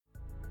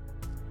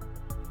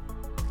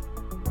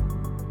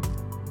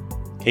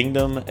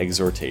Kingdom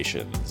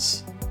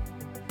Exhortations,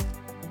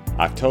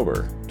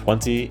 October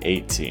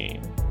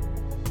 2018.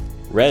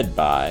 Read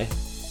by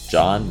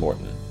John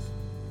Morton.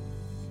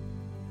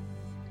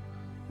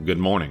 Good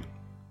morning.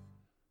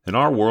 In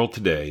our world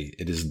today,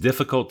 it is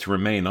difficult to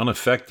remain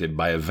unaffected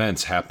by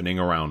events happening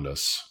around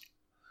us.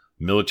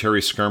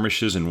 Military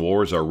skirmishes and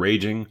wars are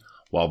raging,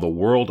 while the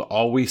world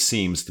always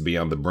seems to be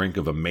on the brink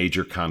of a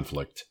major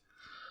conflict.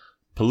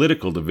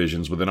 Political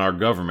divisions within our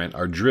government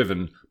are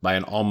driven by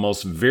an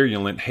almost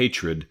virulent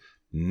hatred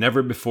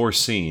never before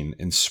seen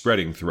and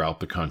spreading throughout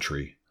the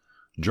country.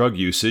 Drug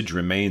usage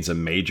remains a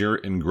major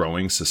and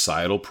growing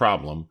societal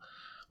problem,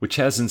 which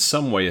has in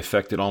some way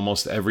affected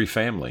almost every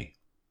family.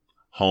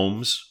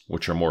 Homes,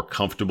 which are more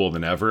comfortable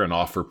than ever and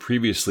offer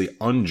previously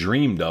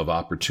undreamed of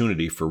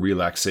opportunity for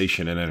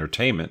relaxation and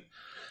entertainment,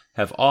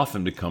 have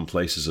often become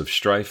places of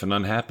strife and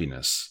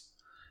unhappiness.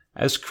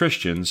 As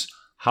Christians,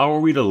 how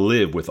are we to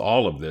live with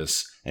all of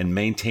this and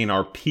maintain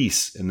our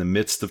peace in the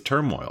midst of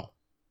turmoil?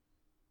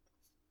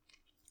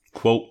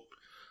 Quote,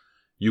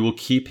 "You will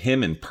keep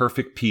him in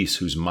perfect peace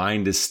whose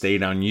mind is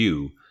stayed on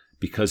you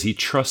because he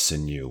trusts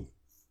in you."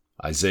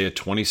 Isaiah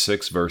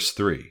 26, verse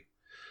 3.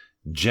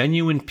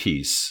 Genuine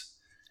peace,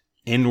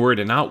 inward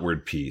and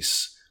outward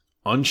peace,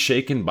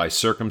 unshaken by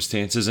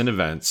circumstances and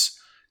events,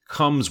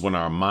 comes when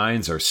our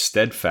minds are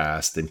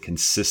steadfast and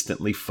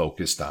consistently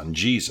focused on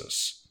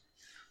Jesus.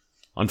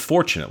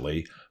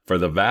 Unfortunately, for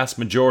the vast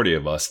majority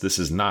of us, this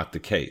is not the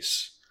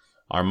case.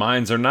 Our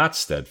minds are not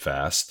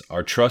steadfast,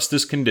 our trust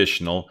is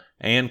conditional,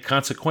 and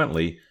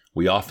consequently,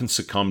 we often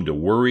succumb to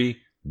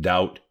worry,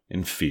 doubt,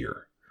 and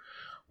fear.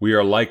 We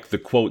are like the,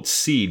 quote,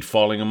 seed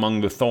falling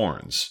among the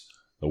thorns.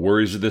 The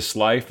worries of this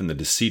life and the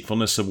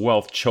deceitfulness of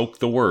wealth choke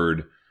the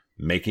word,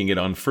 making it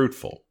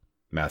unfruitful.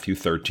 Matthew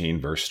 13,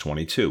 verse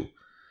 22.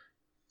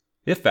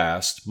 If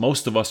asked,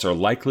 most of us are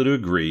likely to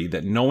agree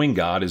that knowing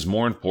God is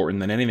more important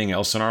than anything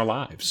else in our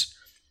lives.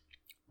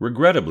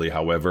 Regrettably,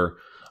 however,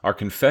 our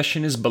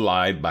confession is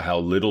belied by how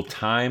little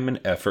time and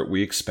effort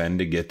we expend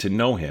to get to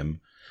know Him,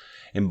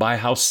 and by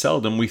how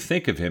seldom we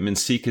think of Him and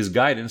seek His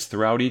guidance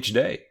throughout each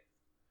day.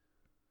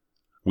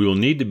 We will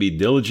need to be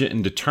diligent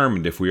and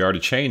determined if we are to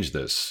change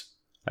this,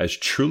 as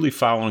truly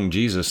following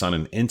Jesus on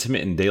an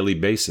intimate and daily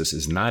basis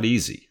is not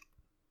easy.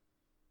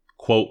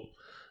 Quote,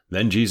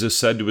 "Then Jesus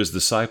said to His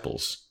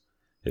disciples,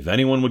 'If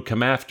anyone would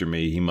come after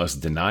me, he must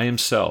deny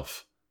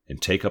himself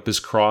and take up his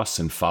cross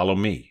and follow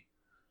me.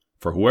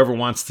 For whoever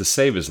wants to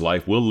save his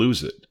life will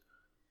lose it,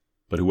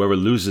 but whoever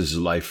loses his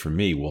life for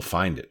me will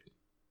find it.'"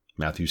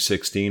 Matthew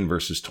 16,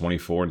 verses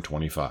 24 and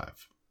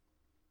 25.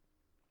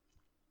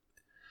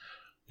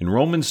 In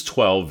Romans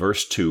 12,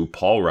 verse 2,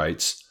 Paul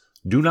writes,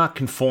 "Do not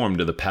conform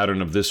to the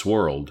pattern of this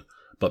world,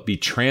 but be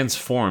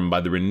transformed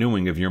by the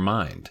renewing of your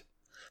mind.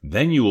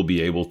 Then you will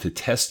be able to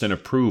test and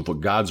approve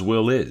what God's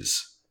will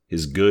is,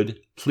 His good,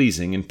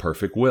 pleasing, and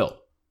perfect will."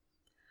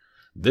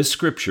 This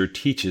scripture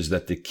teaches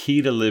that the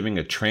key to living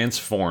a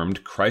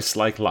transformed,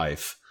 Christ-like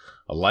life,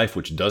 a life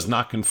which does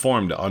not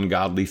conform to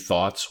ungodly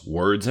thoughts,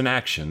 words, and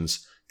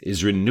actions,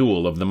 is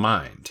renewal of the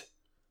mind.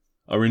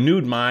 A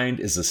renewed mind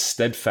is a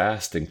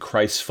steadfast and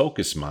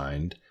Christ-focused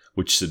mind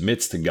which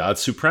submits to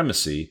God's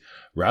supremacy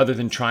rather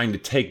than trying to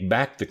take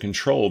back the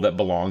control that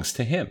belongs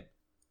to Him.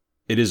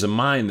 It is a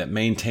mind that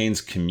maintains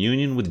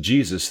communion with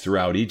Jesus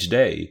throughout each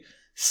day,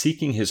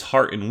 seeking His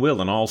heart and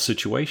will in all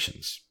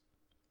situations.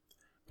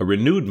 A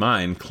renewed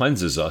mind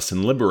cleanses us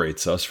and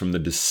liberates us from the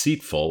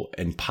deceitful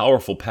and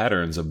powerful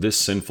patterns of this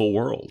sinful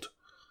world.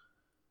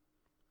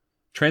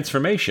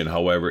 Transformation,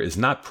 however, is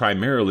not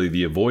primarily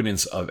the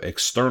avoidance of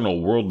external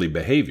worldly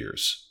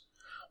behaviors.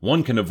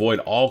 One can avoid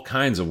all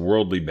kinds of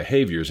worldly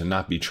behaviors and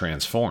not be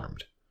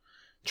transformed.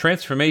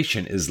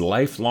 Transformation is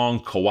lifelong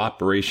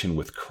cooperation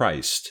with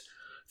Christ,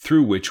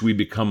 through which we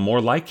become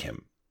more like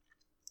Him.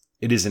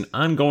 It is an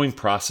ongoing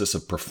process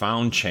of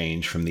profound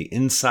change from the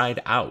inside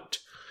out,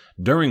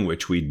 during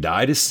which we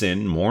die to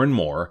sin more and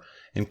more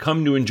and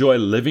come to enjoy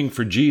living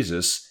for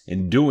Jesus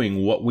and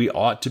doing what we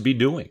ought to be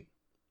doing.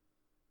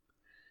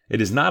 It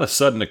is not a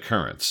sudden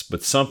occurrence,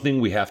 but something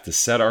we have to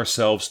set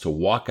ourselves to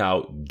walk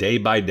out day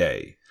by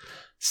day,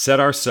 set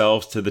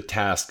ourselves to the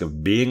task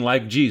of being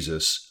like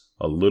Jesus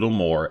a little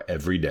more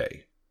every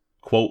day.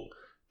 Quote,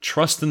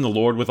 "Trust in the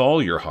Lord with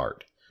all your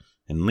heart,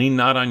 and lean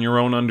not on your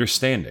own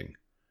understanding.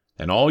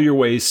 And all your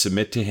ways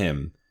submit to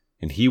Him,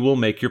 and He will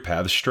make your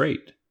paths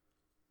straight."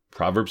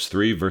 Proverbs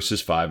 3,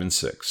 verses 5 and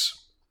 6.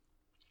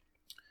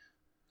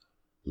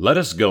 Let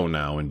us go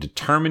now and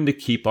determine to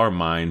keep our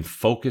mind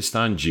focused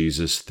on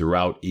Jesus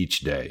throughout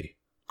each day.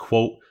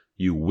 Quote,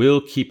 "You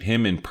will keep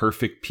him in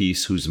perfect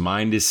peace whose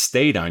mind is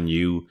stayed on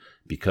you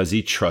because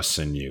he trusts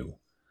in you."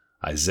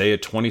 Isaiah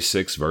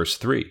 26, verse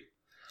 3.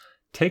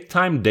 Take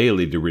time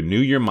daily to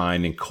renew your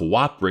mind and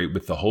cooperate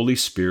with the Holy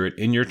Spirit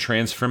in your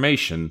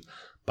transformation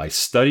by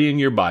studying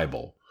your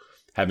Bible,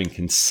 having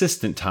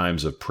consistent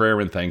times of prayer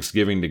and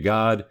thanksgiving to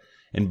God,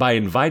 and by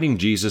inviting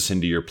Jesus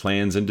into your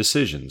plans and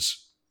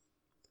decisions.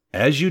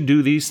 As you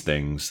do these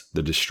things,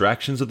 the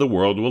distractions of the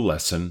world will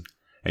lessen,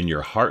 and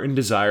your heart and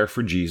desire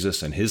for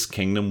Jesus and His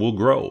kingdom will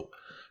grow,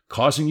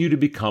 causing you to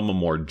become a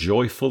more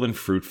joyful and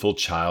fruitful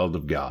child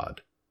of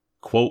God.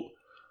 Quote,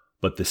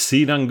 "But the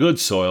seed on good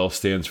soil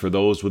stands for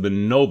those with a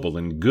noble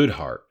and good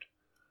heart,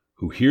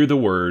 who hear the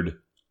word,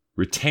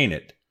 retain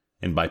it,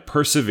 and by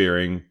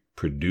persevering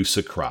produce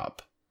a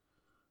crop."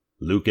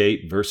 Luke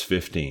 8, verse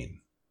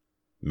 15.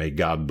 May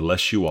God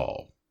bless you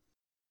all.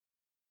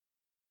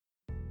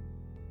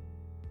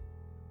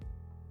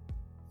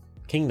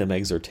 Kingdom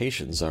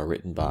Exhortations are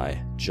written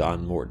by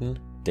John Morton,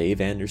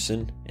 Dave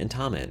Anderson, and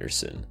Tom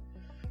Anderson.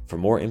 For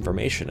more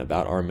information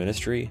about our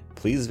ministry,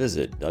 please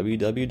visit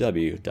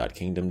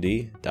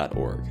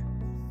www.kingdomd.org.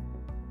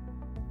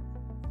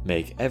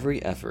 Make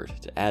every effort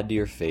to add to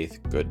your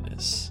faith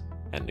goodness,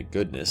 and to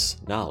goodness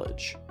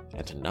knowledge,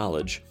 and to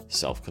knowledge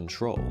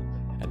self-control,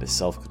 and to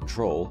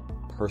self-control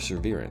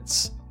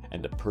perseverance,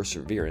 and to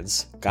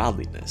perseverance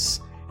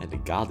godliness, and to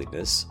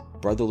godliness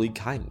brotherly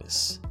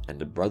kindness, and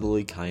to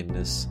brotherly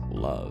kindness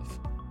love.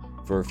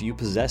 For if you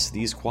possess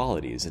these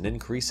qualities in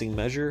increasing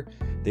measure,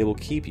 they will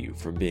keep you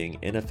from being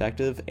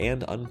ineffective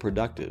and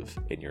unproductive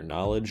in your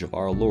knowledge of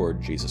our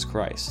Lord Jesus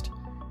Christ.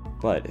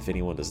 But if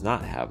anyone does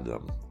not have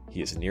them,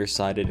 he is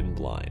nearsighted and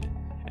blind,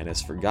 and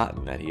has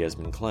forgotten that he has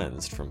been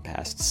cleansed from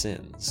past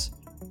sins.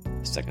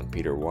 2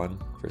 Peter 1,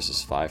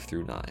 verses 5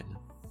 through 9.